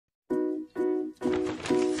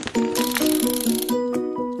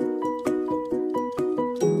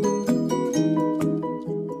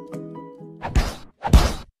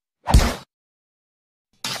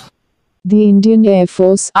the Indian Air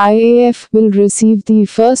Force (IAF) will receive the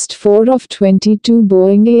first 4 of 22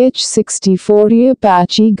 Boeing AH-64E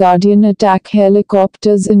Apache Guardian attack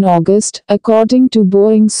helicopters in August, according to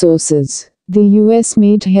Boeing sources. The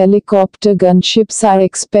US-made helicopter gunships are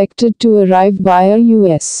expected to arrive via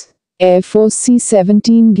U.S. Air Force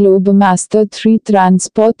C-17 Globemaster III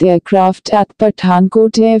transport aircraft at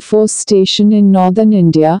Pathankot Air Force Station in northern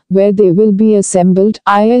India, where they will be assembled,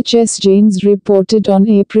 IHS Jane reported on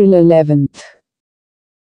April 11.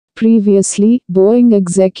 Previously, Boeing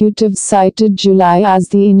executives cited July as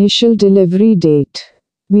the initial delivery date.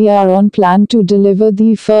 We are on plan to deliver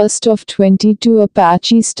the first of 22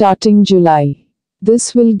 Apache starting July.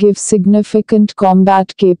 This will give significant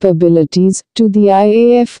combat capabilities to the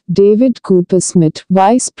IAF. David Koopersmith,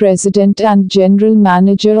 Vice President and General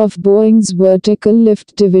Manager of Boeing's Vertical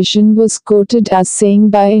Lift Division, was quoted as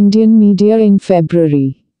saying by Indian media in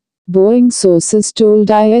February. Boeing sources told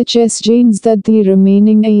IHS Jane that the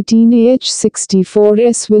remaining 18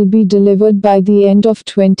 AH-64s will be delivered by the end of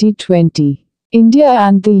 2020. India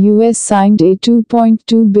and the US signed a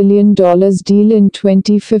 $2.2 billion deal in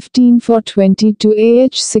 2015 for 22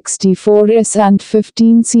 AH-64s and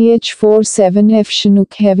 15 CH-47F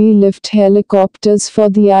Chinook heavy lift helicopters for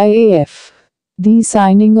the IAF. The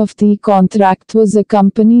signing of the contract was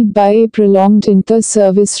accompanied by a prolonged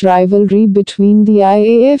inter-service rivalry between the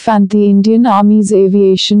IAF and the Indian Army's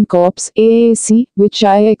Aviation Corps (AAC), which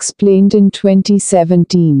I explained in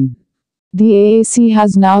 2017. The AAC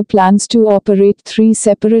has now plans to operate 3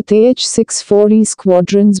 separate AH-64E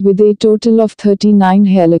squadrons with a total of 39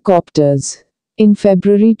 helicopters. In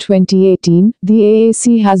February 2018, the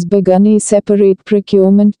AAC has begun a separate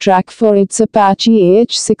procurement track for its Apache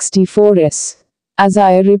AH-64s. As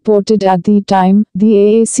I reported at the time, the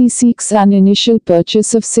AAC seeks an initial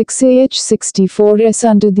purchase of 6 AH-64s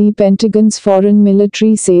under the Pentagon's Foreign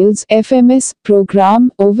Military Sales (FMS)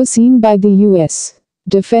 program, overseen by the U.S.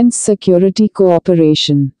 Defense Security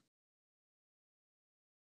Cooperation.